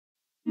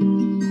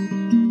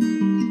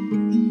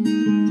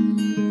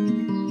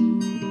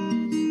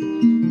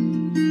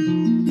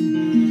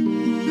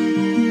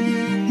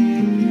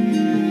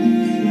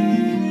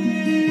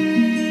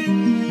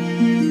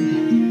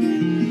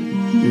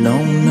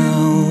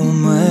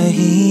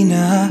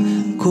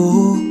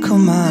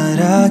कोखमा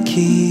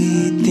राखी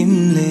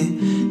तिमीले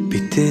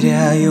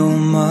भित्र्यायो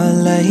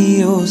मलाई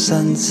यो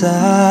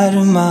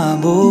संसारमा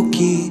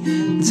बोकी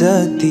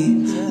जति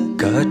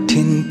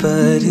कठिन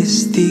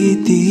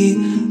परिस्थिति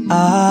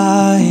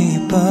आए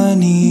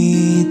पनि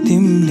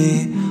तिमीले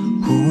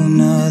हुन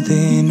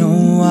दिनौ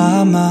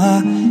आमा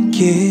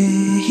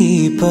केही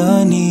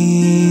पनि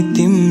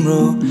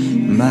तिम्रो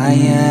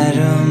माया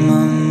र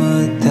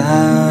ममता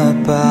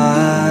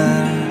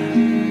पार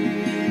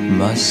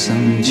म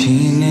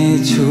सम्झिने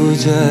छु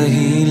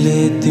जहिले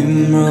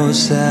तिम्रो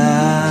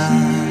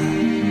साथ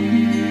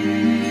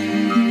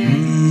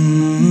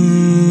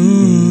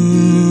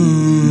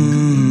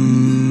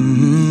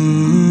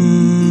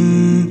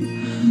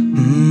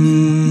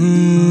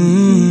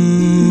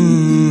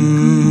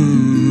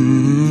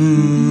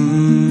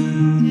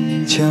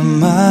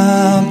क्षमा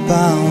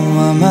पाऊ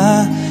आमा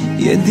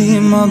यदि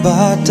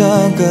मबाट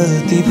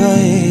गल्ती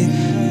भए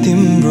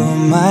तिम्रो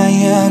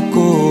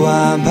मायाको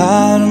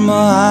आभार म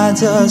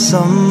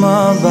आजसम्म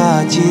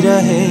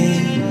बाँचिरहे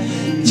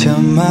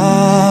क्षमा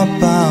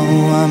पाऊ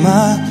आमा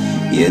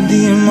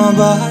यदि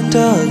मबाट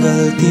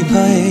गल्ती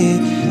भए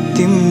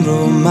तिम्रो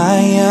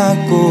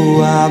मायाको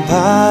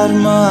आभार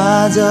म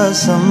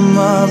आजसम्म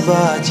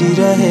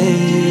बाँचिरहे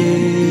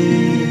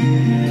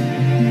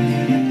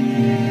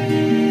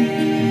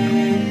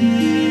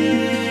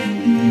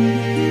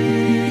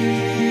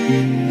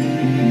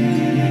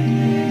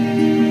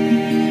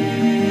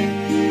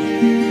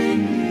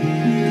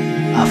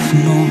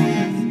आफ्नो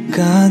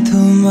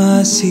काँधोमा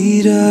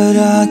शिर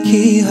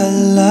राखी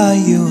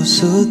हल्लायो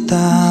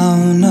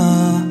सुताउन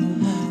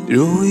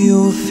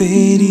रोयो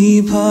फेरि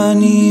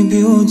भनी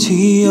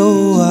बिउझियो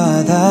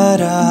आधा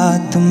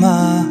रातमा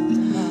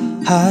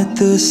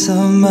हात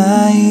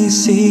समाई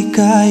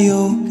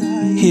सिकायो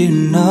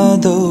हिँड्न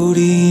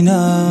दौडिन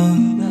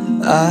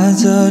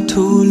आज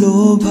ठुलो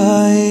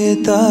भए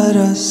तर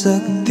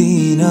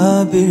सक्दिन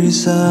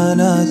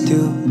बिर्सन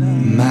त्यो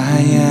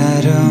माया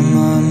र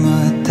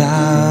ममता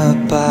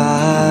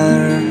पार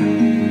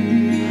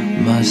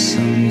म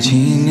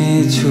सम्झिने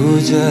छु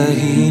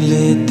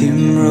जहिले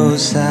तिम्रो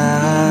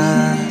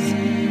साथ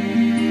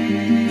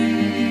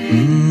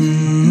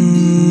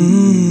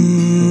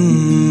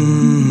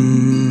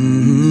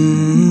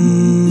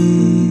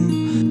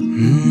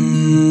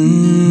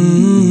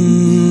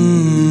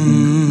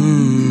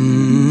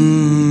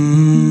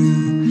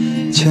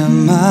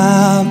क्षमा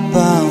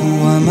पाऊ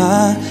आमा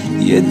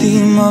यदि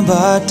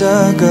मबाट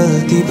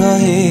गल्ती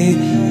भए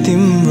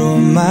तिम्रो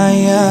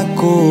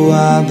मायाको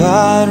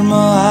आभार म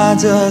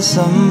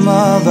आजसम्म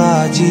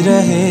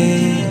बाँचिरहे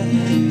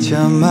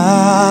क्षमा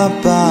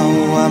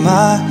पाऊ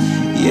आमा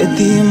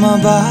यदि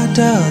मबाट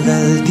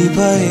गल्ती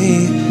भए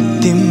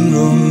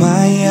तिम्रो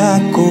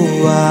मायाको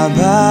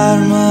आभार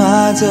म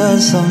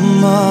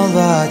आजसम्म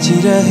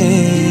बाँचिरहे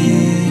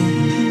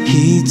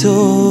हिजो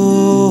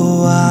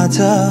आज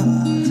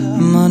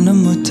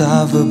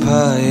मनमुटाव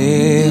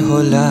भए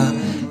होला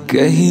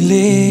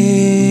कहिले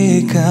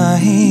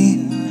काहीँ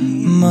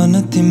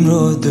मन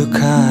तिम्रो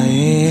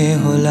दुखाए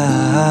होला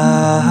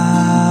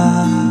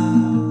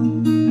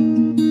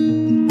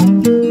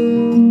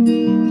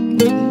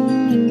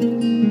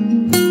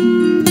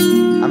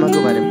आमाको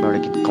बारेमा एउटा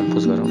गीत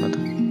कम्पोज गरौँ न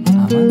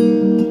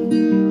त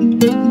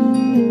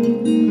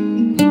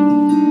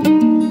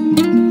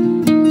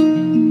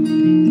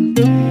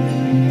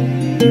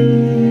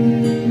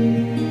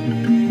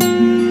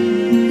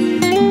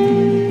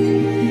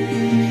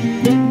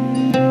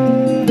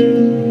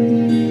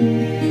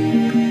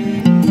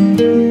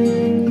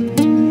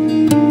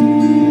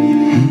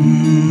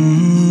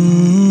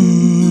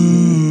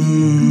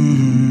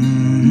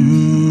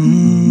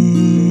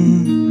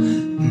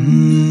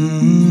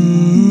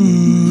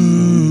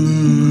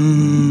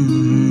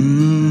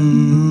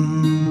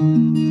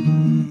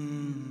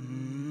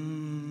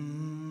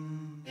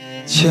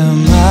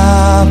क्षमा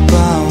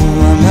पाऊ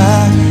आमा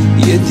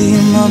यदि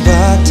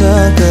मबाट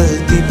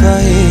गल्ती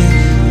भए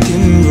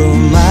तिम्रो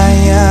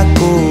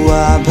मायाको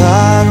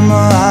आभार म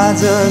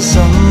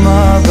आजसम्म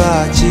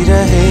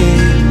बाँचिरहे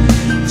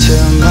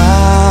क्षमा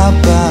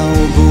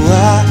पाऊ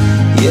बुवा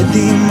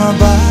यदि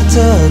मबाट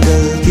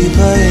गल्ती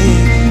भए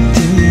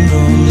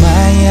तिम्रो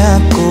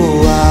मायाको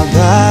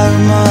आभार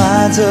म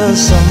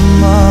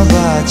आजसम्म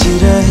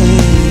बाँचिरहे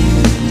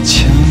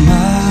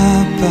क्षमा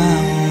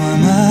पाऊ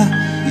आमा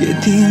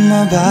यदि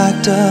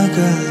मबाट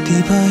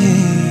गल्ती भए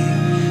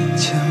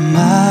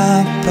क्षमा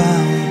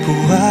पाऊ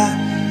बुवा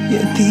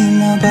यदि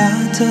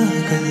मबाट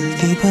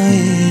गल्ती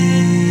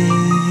भए